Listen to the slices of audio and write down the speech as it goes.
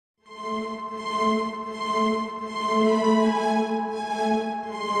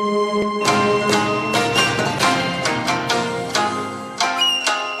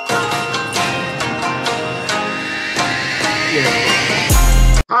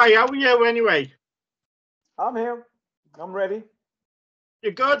Hi, how are you anyway? I'm here. I'm ready.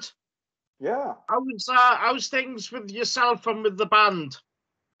 You good? Yeah. How's things with yourself and with the band?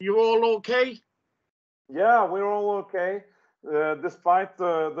 You all okay? Yeah, we're all okay. Despite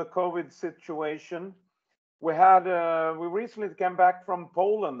the COVID situation, we recently came back from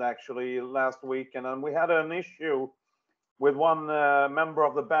Poland actually last week, and then we had an issue with one member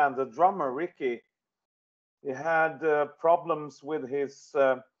of the band, the drummer Ricky. He had problems with his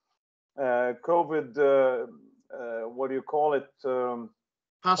COVID. What do you call it?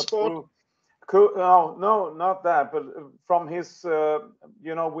 Passport? No, no, not that. But from his,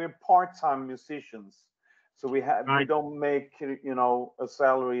 we're part-time musicians, so we Right. don't make a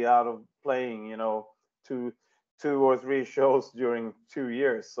salary out of playing two or three shows during 2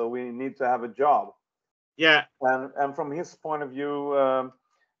 years. So we need to have a job. Yeah. And from his point of view,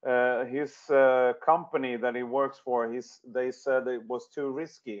 his company that he works for, they said it was too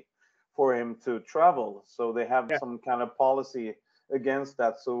risky for him to travel. So they have some kind of policy against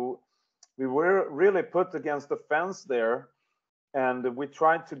that. So we were really put against the fence there, and we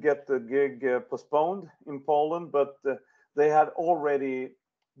tried to get the gig postponed in Poland, but they had already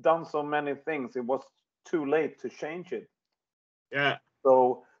done so many things. It was too late to change it. Yeah.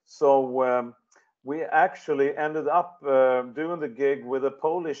 So we actually ended up doing the gig with a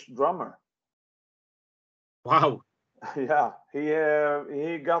Polish drummer. Wow. Yeah,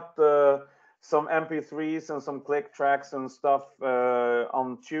 he got some MP3s and some click tracks and stuff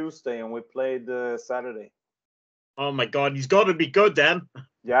on Tuesday, and we played Saturday. Oh my God, he's got to be good then.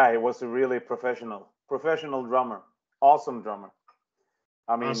 Yeah, he was a really professional drummer, awesome drummer.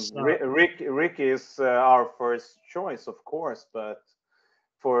 I mean, Rick is our first choice, of course, but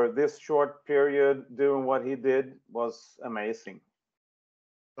for this short period, doing what he did was amazing.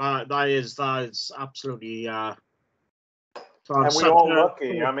 That is absolutely. And we're all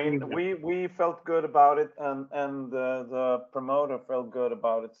lucky. I mean, we felt good about it, and the promoter felt good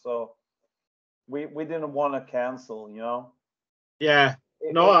about it. So we didn't want to cancel, Yeah.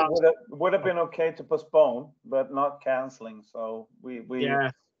 It would have been okay to postpone, but not canceling. So we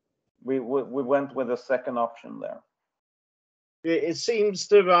went with the second option there. It seems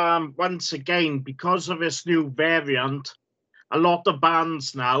to once again, because of this new variant, a lot of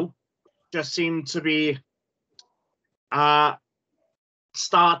bands now just seem to be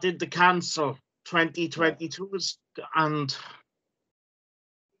started to cancel 2022, and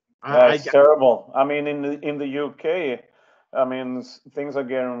it's terrible. I mean, in the UK, I mean, things are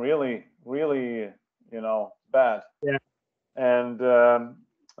getting really, really, bad. Yeah. And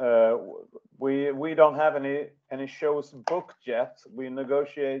we don't have any shows booked yet. We're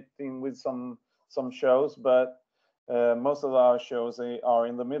negotiating with some shows, but most of our shows are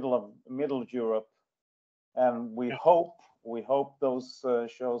in the middle Europe, and we hope those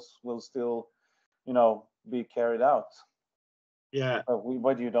shows will still, be carried out. Yeah.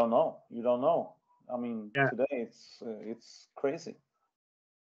 But you don't know. You don't know. I mean, today it's crazy.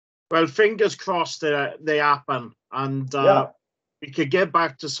 Well, fingers crossed that they happen, and we could get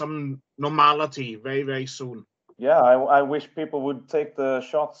back to some normality very, very soon. Yeah, I wish people would take the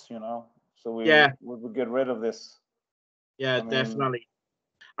shots, so we would get rid of this. Yeah, definitely.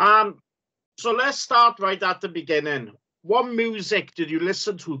 So let's start right at the beginning. What music did you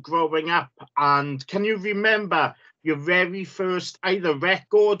listen to growing up, and can you remember your very first either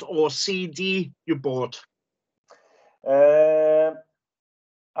record or CD you bought? I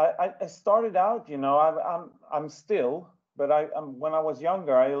started out, I'm still, but when I was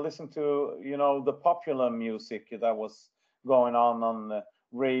younger, I listened to the popular music that was going on the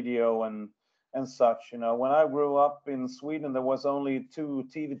radio and such. When I grew up in Sweden, there was only two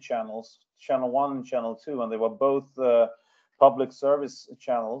TV channels, Channel 1 and Channel 2, and they were both public service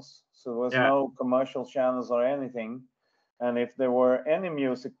channels. So there was no commercial channels or anything. And if there were any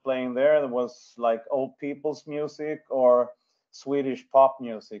music playing there was like old people's music or Swedish pop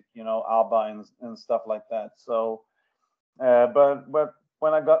music, ABBA and stuff like that. So, but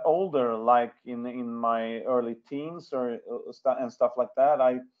when I got older, like in my early teens and stuff like that,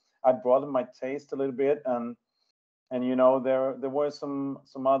 I broadened my taste a little bit, and there were some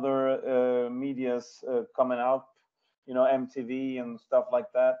other medias coming out, MTV and stuff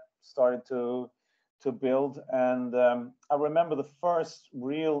like that started to build, and I remember the first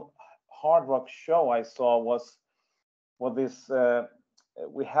real hard rock show I saw was this.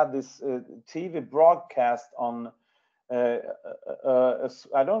 We had this TV broadcast on.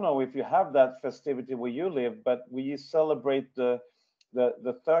 I don't know if you have that festivity where you live, but we celebrate the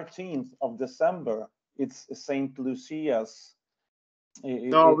 13th of December. It's Saint Lucia's.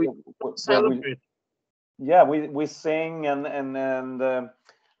 We celebrate. We sing and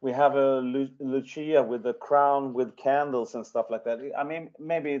we have a Lucia with the crown with candles and stuff like that. I mean,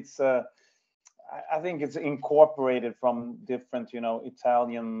 maybe it's I think it's incorporated from different, you know,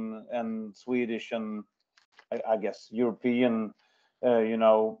 Italian and Swedish and I guess European, you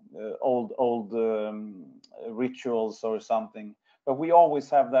know, old rituals or something. But we always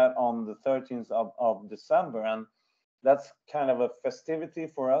have that on the 13th of December, and that's kind of a festivity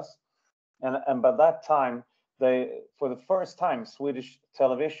for us. And by that time, they, for the first time, Swedish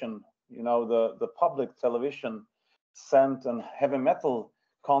television, you know, the public television, sent a heavy metal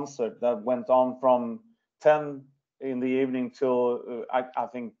concert that went on from 10 in the evening till I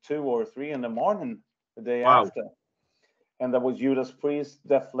think 2 or 3 in the morning the day after. And there was Judas Priest,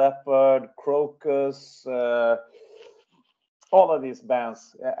 Def Leppard, Crocus, all of these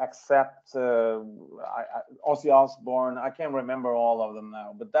bands except Ozzy Osbourne. I can't remember all of them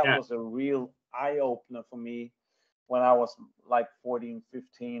now, but that was a real eye opener for me when I was like 14,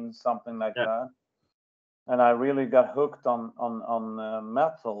 15, something like that. And I really got hooked on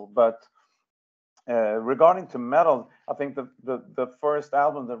metal. But regarding to metal, I think the first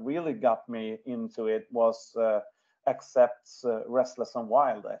album that really got me into it was Accept's Restless and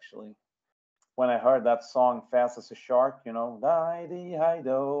Wild, actually. When I heard that song Fast as a Shark, you know,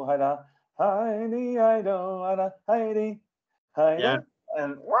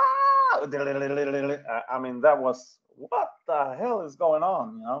 and wow, I mean, that was, what the hell is going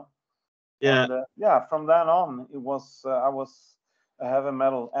on, you know? Yeah. And, from then on, it was I was a heavy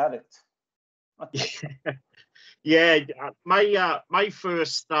metal addict. Yeah, my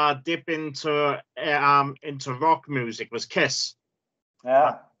first dip into rock music was Kiss.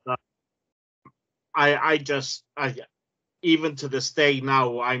 Yeah. I even to this day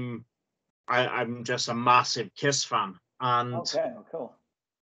now I'm just a massive Kiss fan, and okay, cool.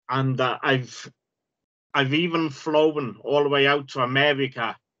 And I've even flown all the way out to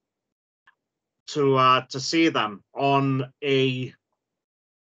America to see them on I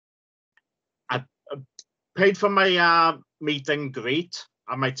paid for my meet and greet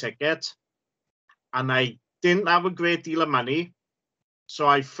and my ticket, and I didn't have a great deal of money, so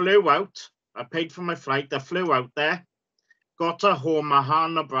I flew out. I paid for my flight. I flew out there, got to Omaha,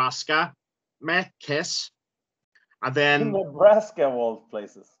 Nebraska, met Kiss, and then in Nebraska, of all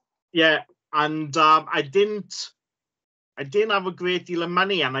places. Yeah, and I didn't have a great deal of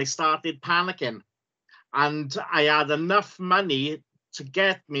money, and I started panicking, and I had enough money to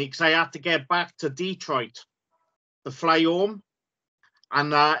get me, because I had to get back to Detroit to fly home,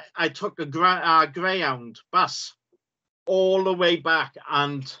 and I took a Greyhound bus all the way back,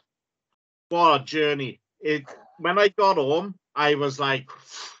 and what a journey. When I got home, I was like,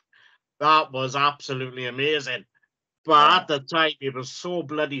 that was absolutely amazing. But at the time, it was so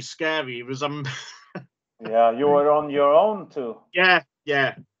bloody scary. It was yeah, you were on your own too. Yeah.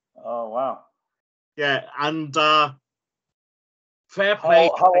 Oh wow. Yeah, and fair play.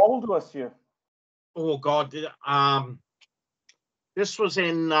 How old was you? Oh God, this was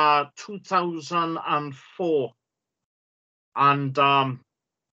in 2004, and you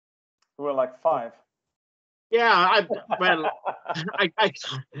were like 5. Yeah,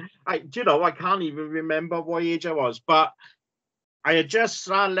 you know, I can't even remember what age I was, but I had just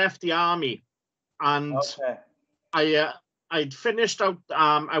left the army, and I'd finished out.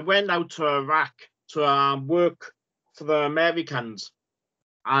 I went out to Iraq to work for the Americans,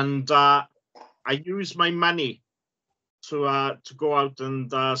 and I used my money to go out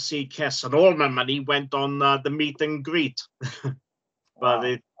and see Kiss, and all my money went on the meet and greet.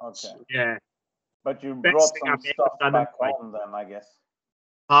 But wow. Yeah. But you brought some stuff back home then, I guess.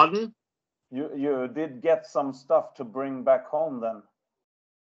 Pardon? You did get some stuff to bring back home then.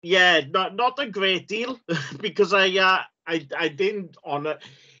 Yeah, not a great deal, because I didn't honor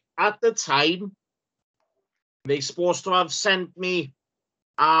at the time. They're supposed to have sent me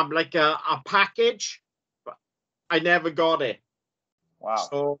like a package, but I never got it. Wow.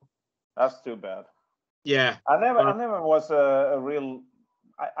 So that's too bad. Yeah. I never was a real.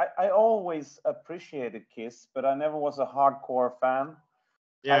 I always appreciated Kiss, but I never was a hardcore fan.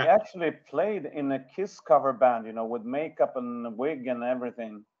 Yeah. I actually played in a Kiss cover band, you know, with makeup and wig and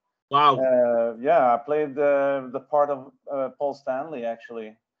everything. Wow. Yeah, I played the part of Paul Stanley,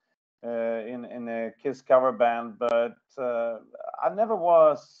 actually, in a Kiss cover band, but I never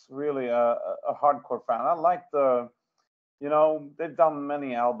was really a hardcore fan. I like you know, they've done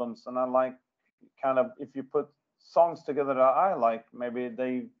many albums, and I like kind of, if you put songs together that I like, maybe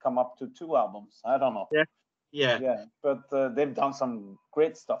they come up to 2 albums. I don't know. Yeah. But they've done some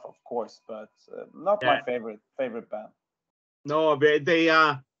great stuff, of course, but not my favorite band. No, they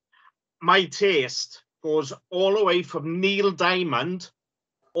my taste goes all the way from Neil Diamond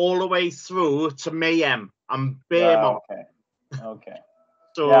all the way through to Mayhem and Yeah, Behemoth. okay. Okay.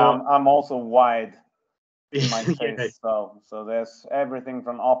 Yeah, So I'm also wide in my yeah. taste, so there's everything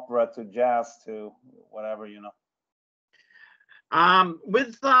from opera to jazz to whatever, you know.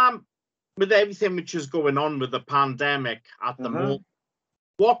 With everything which is going on with the pandemic at the Mm-hmm. moment,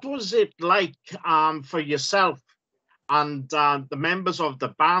 what was it like for yourself and the members of the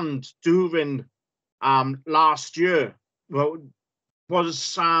band during last year? Well,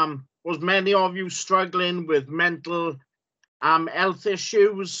 was many of you struggling with mental health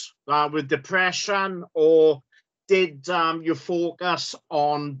issues, with depression, or did you focus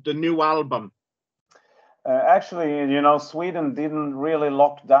on the new album? Actually, you know, Sweden didn't really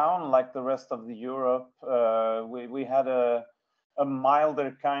lock down like the rest of the Europe. We had a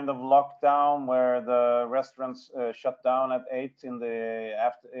milder kind of lockdown where the restaurants shut down at 8 in the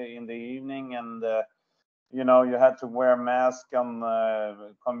in the evening, and you know, you had to wear a mask on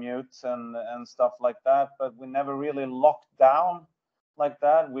commutes and stuff like that. But we never really locked down like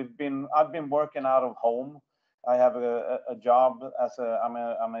that. I've been working out of home. I have a job as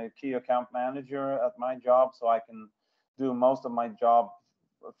I'm a key account manager at my job, so I can do most of my job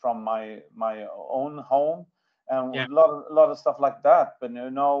from my own home, Yeah, and a lot of stuff like that. But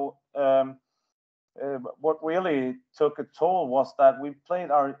you know, what really took a toll was that we played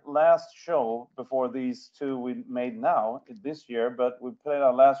our last show before these two we made now this year, but we played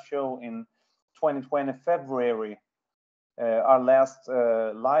our last show in 2020 February, our last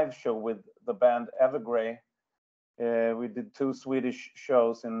live show with the band Evergrey. We did two Swedish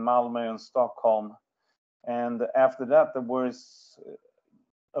shows in Malmö and Stockholm, and after that there was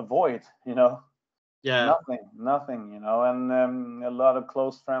a void, you know. yeah. Nothing, you know, and a lot of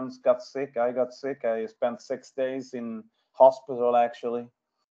close friends got sick. I got sick. I spent 6 days in hospital actually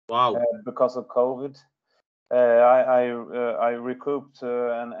Wow. because of COVID. I recouped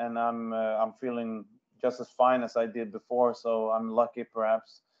and I'm feeling just as fine as I did before, so I'm lucky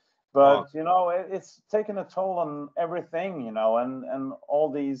perhaps. Oh, But you know, it's taken a toll on everything, you know, and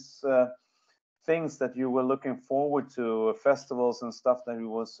all these things that you were looking forward to, festivals and stuff that you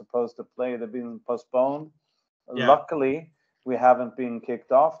were supposed to play, they've been postponed. yeah, Luckily, we haven't been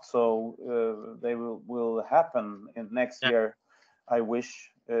kicked off, so they will happen in next yeah, year. I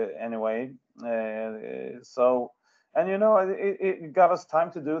wish anyway. So, and you know, it got us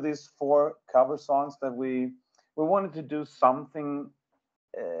time to do these 4 cover songs that we wanted to do something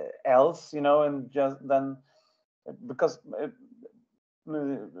else, you know, and just then because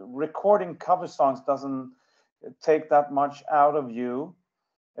recording cover songs doesn't take that much out of you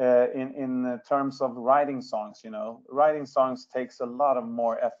in terms of writing songs. You know, writing songs takes a lot of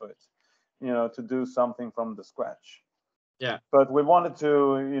more effort, you know, to do something from the scratch. yeah, But we wanted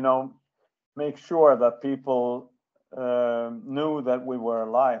to, you know, make sure that people knew that we were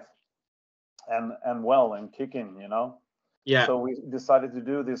alive and well and kicking, you know. yeah. So we decided to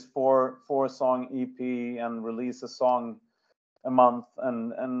do this four song EP and release a song a month,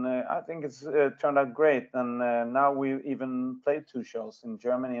 and I think it's turned out great. And now we even played 2 shows in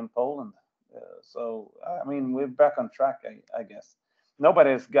Germany and Poland. So I mean, we're back on track, I guess.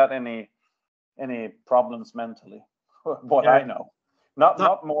 Nobody's got any problems mentally, what Yeah. I know. That,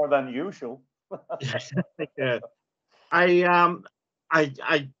 Not more than usual. yeah. I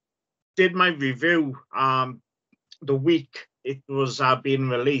I did my review the week it was being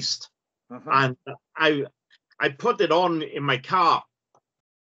released, Hmm. and I put it on in my car,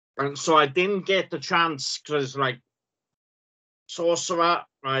 and so I didn't get the chance because like Sorcerer,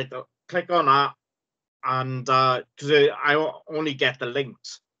 right? Click on that, and because I only get the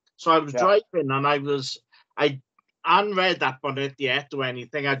links. So I was Yeah, driving, and I hadn't read that on it yet or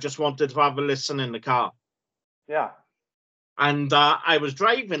anything. I just wanted to have a listen in the car. yeah, And I was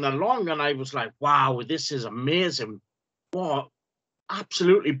driving along and I was like, wow, this is amazing. What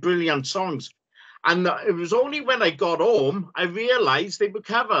absolutely brilliant songs. And it was only when I got home, I realized they were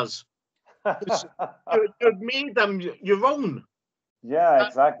covers. You'd made them your own. yeah,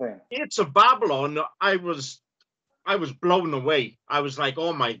 exactly. It's a Babylon. I was blown away. I was like,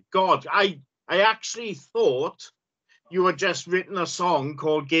 oh my God. I actually thought you had just written a song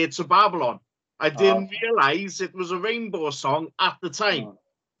called Gates of Babylon. I didn't Okay. realize it was a Rainbow song at the time. Mm,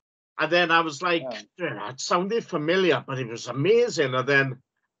 And then I was like, yeah. yeah, it sounded familiar, but it was amazing. And then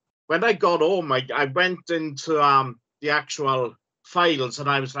when I got home, I went into the actual files and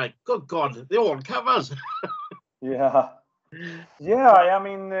I was like, good God, they're all covers. Yeah. Yeah, I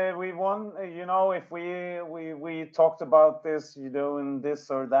mean, we won. You know, if we talked about this, you know, in this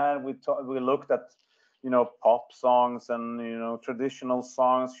or that, we looked at, you know, pop songs and you know traditional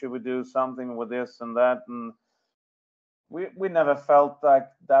songs. Should we do something with this and that? And we never felt like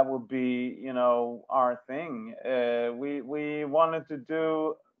that would be, you know, our thing. We wanted to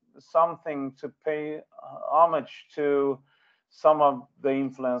do something to pay homage to some of the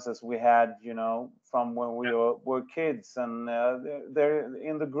influences we had, you know, from when we were kids. And there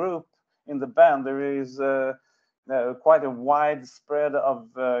in the group, in the band, there is quite a wide spread of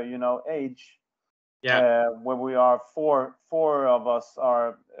you know, age. Where we are four of us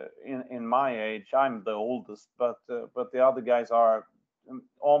are in my age. I'm the oldest, but the other guys are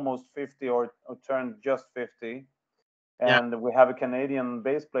almost 50 or turned just 50. And we have a Canadian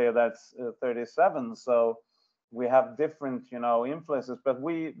bass player that's 37. So we have different, you know, influences, but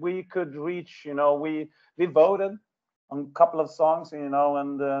we could reach, you know, we voted on a couple of songs, you know,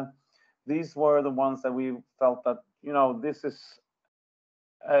 and these were the ones that we felt that, you know, this is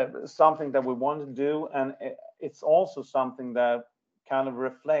something that we want to do, and it's also something that kind of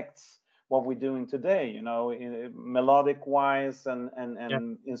reflects what we're doing today, you know, melodic wise and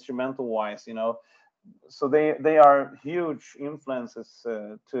instrumental wise, you know. So they are huge influences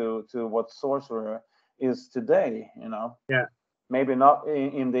to what Sorcerer is today, you know. Maybe not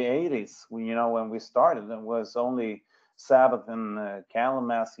in the 80s, you know, when we started, it was only Sabbath and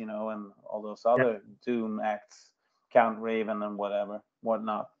Candlemass, you know, and all those other doom acts, Count Raven and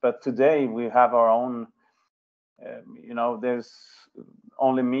whatnot. But today we have our own, you know, there's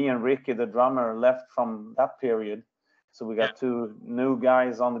only me and Ricky, the drummer, left from that period. So we got two new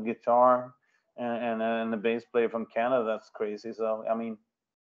guys on the guitar and a bass player from Canada. That's crazy. So, I mean,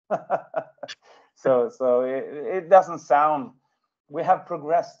 so it doesn't sound, we have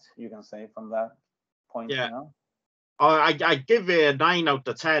progressed, you can say, from that point, you know? I give it a 9 out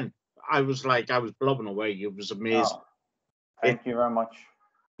of 10. I was blown away. It was amazing. Oh, thank you very much.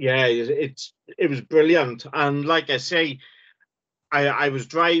 Yeah, it was brilliant. And like I say, I was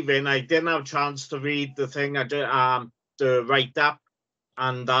driving. I didn't have a chance to read the thing. I did the write-up,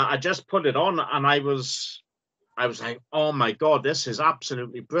 and I just put it on, and I was like, oh my God, this is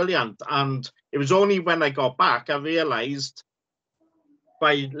absolutely brilliant. And it was only when I got back I realized,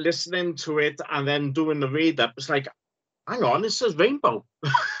 by listening to it and then doing the read-up, it's like, hang on, this is Rainbow.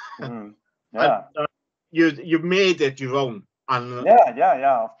 Yeah. And, you made it your own. And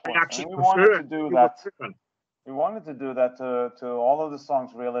yeah, of course. I actually And we prefer wanted to do that. different. We wanted to do that to all of the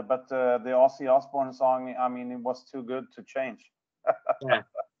songs, really. But the Ozzy Osbourne song, I mean, it was too good to change.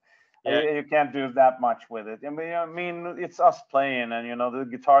 You can't do that much with it. I mean, it's us playing, and you know, the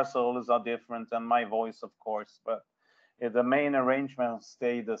guitar solos are different, and my voice, of course. But the main arrangement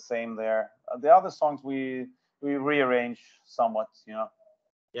stayed the same there. The other songs we rearranged somewhat, you know.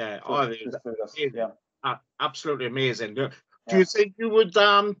 Absolutely amazing. Do you think you would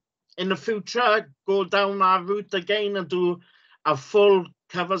in the future go down our route again and do a full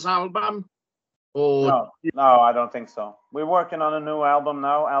covers album? Or no, I don't think so. We're working on a new album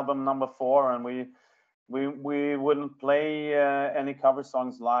now, album number 4, and we wouldn't play any cover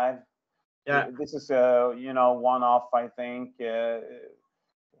songs live. This is a, you know, one-off, I think.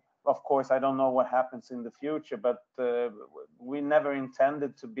 Of course, I don't know what happens in the future, but we never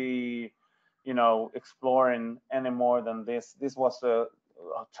intended to be, you know, exploring any more than this. This was a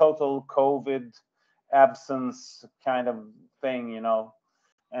total COVID absence kind of thing, you know.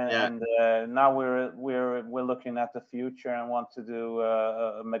 And now we're looking at the future and want to do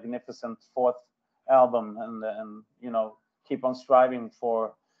a magnificent 4th album, and you know, keep on striving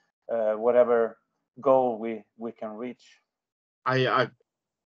for whatever goal we can reach.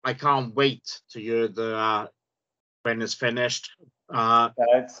 I can't wait to hear the when it's finished.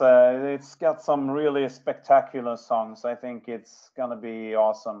 It's got some really spectacular songs. I think it's gonna be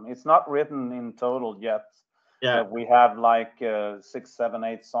awesome. It's not written in total yet. We have like 6, 7,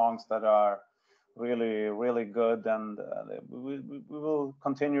 8 songs that are really, really good, and we will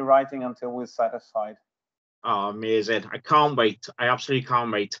continue writing until we're satisfied. Oh, amazing! I can't wait. I absolutely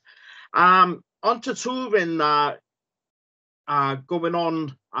can't wait. On to touring. Going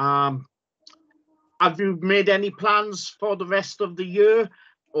on. Have you made any plans for the rest of the year,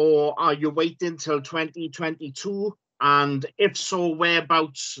 or are you waiting till 2022? And if so,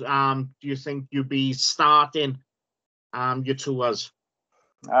 whereabouts do you think you'll be starting your tours?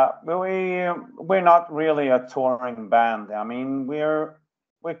 We're not really a touring band. I mean, we're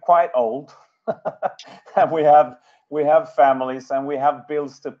quite old, and we have families, and we have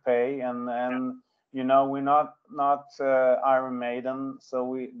bills to pay, and you know, we're not Iron Maiden, so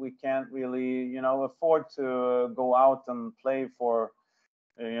we can't really, you know, afford to go out and play for,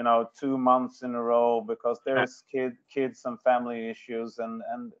 you know, 2 months in a row, because there's kids and family issues,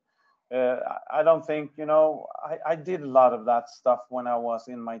 and I don't think, you know, I did a lot of that stuff when I was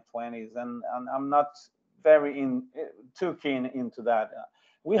in my 20s, and I'm not too keen into that.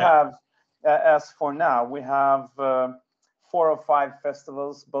 We Yeah. have, as for now, we have 4 or 5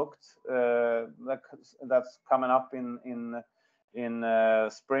 festivals booked. That's coming up in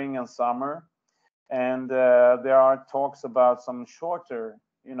spring and summer, and there are talks about some shorter,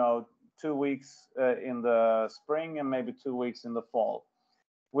 2 weeks in the spring and maybe 2 weeks in the fall.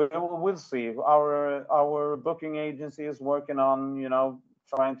 We'll see. Our booking agency is working on,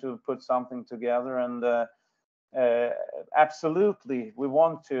 trying to put something together, and absolutely, we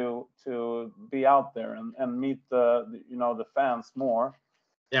want to be out there and meet the fans more,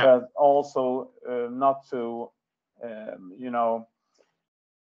 Yeah. but also not to,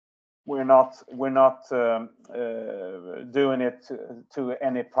 we're not doing it to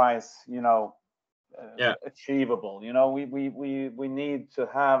any price, Yeah. achievable. We need to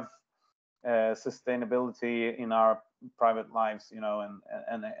have sustainability in our private lives,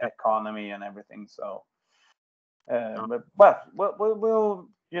 and economy and everything. So, but we'll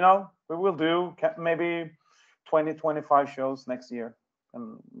we will do maybe 20-25 shows next year,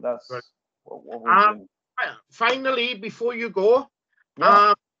 and that's Right. what we'll do. Finally, before you go,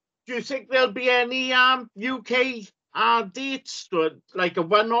 Yeah. do you think there'll be any UK dates, like a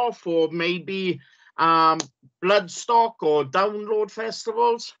one-off, or maybe Bloodstock or Download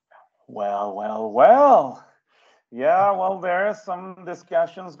festivals? Well. Yeah, well, there are some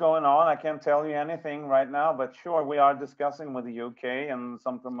discussions going on. I can't tell you anything right now, but sure, we are discussing with the UK and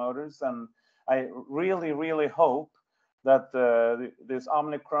some promoters, and I really, really hope that this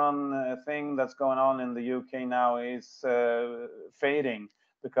Omicron thing that's going on in the UK now is fading,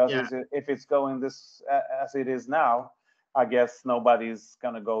 because if it's going this as it is now, I guess nobody's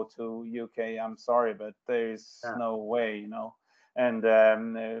gonna go to UK. I'm sorry, but there's no way, and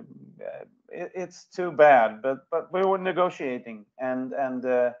it's too bad. But we were negotiating, and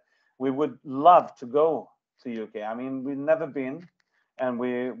we would love to go to UK. I mean, we've never been, and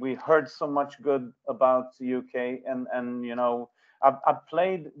we heard so much good about the UK, and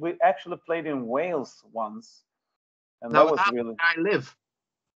we actually played in Wales once, and Now that was that's really. where I live.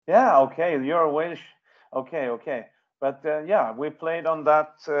 Yeah, okay, you're a Welsh. Okay. But yeah, we played on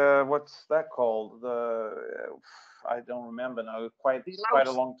that. What's that called? I don't remember now. Quite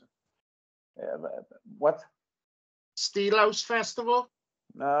a long time. What? Steelhouse Festival?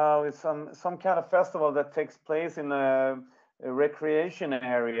 No, it's some kind of festival that takes place in a recreation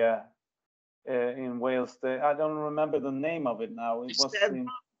area in Wales. I don't remember the name of it now. It was in.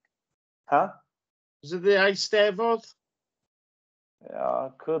 Huh? Is it the Eisteddfod? Yeah,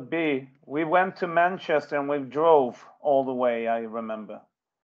 could be. We went to Manchester and we drove all the way, I remember.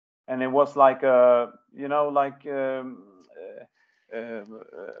 And it was like what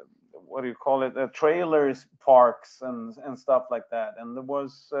do you call it? Trailers, parks, and stuff like that. And there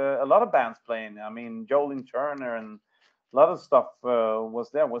was a lot of bands playing. I mean, Jolene Turner and a lot of stuff was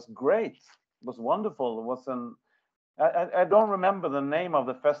there. It was great. It was wonderful. It was I don't remember the name of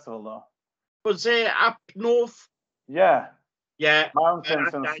the festival though. Was it up north? Yeah. Yeah.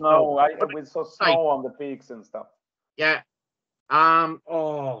 Mountains and snow. We saw snow on the peaks and stuff. Yeah. I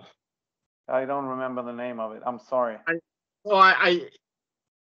don't remember the name of it. I'm sorry.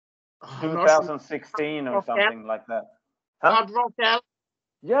 2016 or something like that. Hard Rock Hell?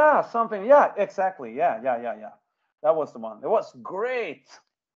 Yeah, something. Yeah, exactly. Yeah. That was the one. It was great.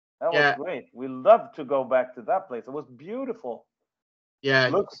 That was great. We love to go back to that place. It was beautiful. Yeah.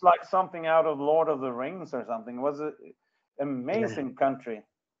 Looks like something out of Lord of the Rings or something. It was an amazing country.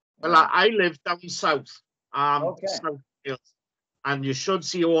 Well, I live down south. Okay. South Wales, and you should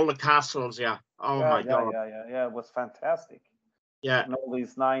see all the castles. Yeah. Oh my God. Yeah. It was fantastic. Yeah. And all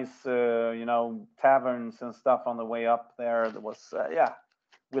these nice, taverns and stuff on the way up there. There was,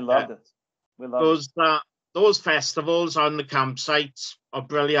 we loved it. We loved it. Those festivals on the campsites are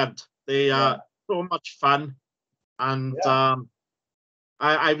brilliant. They are so much fun, and I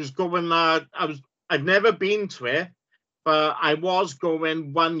was going. I've never been to it, but I was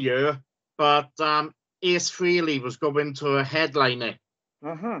going one year. But Ace Frehley was going to a headliner,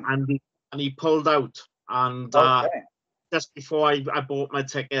 and he pulled out, and just before I bought my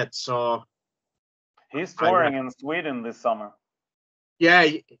ticket. So he's touring in Sweden this summer. Yeah,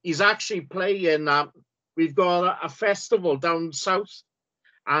 he's actually playing. We've got a festival down south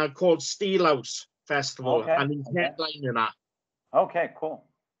called Steelhouse Festival, and he's headlining that. Okay, cool.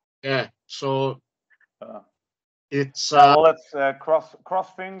 Yeah, so it's. Well, let's cross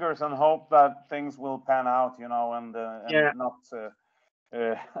fingers and hope that things will pan out, and not.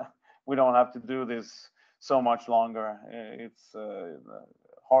 We don't have to do this so much longer. It's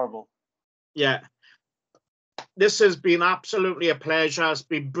horrible. Yeah. This has been absolutely a pleasure. It's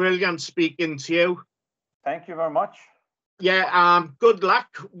been brilliant speaking to you. Thank you very much. Yeah, good luck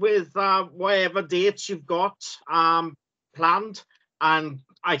with whatever dates you've got planned, and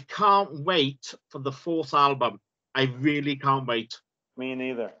I can't wait for the 4th album. I really can't wait. Me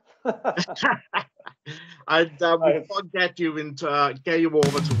neither. And we'll get you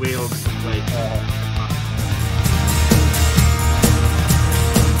over to Wales to play.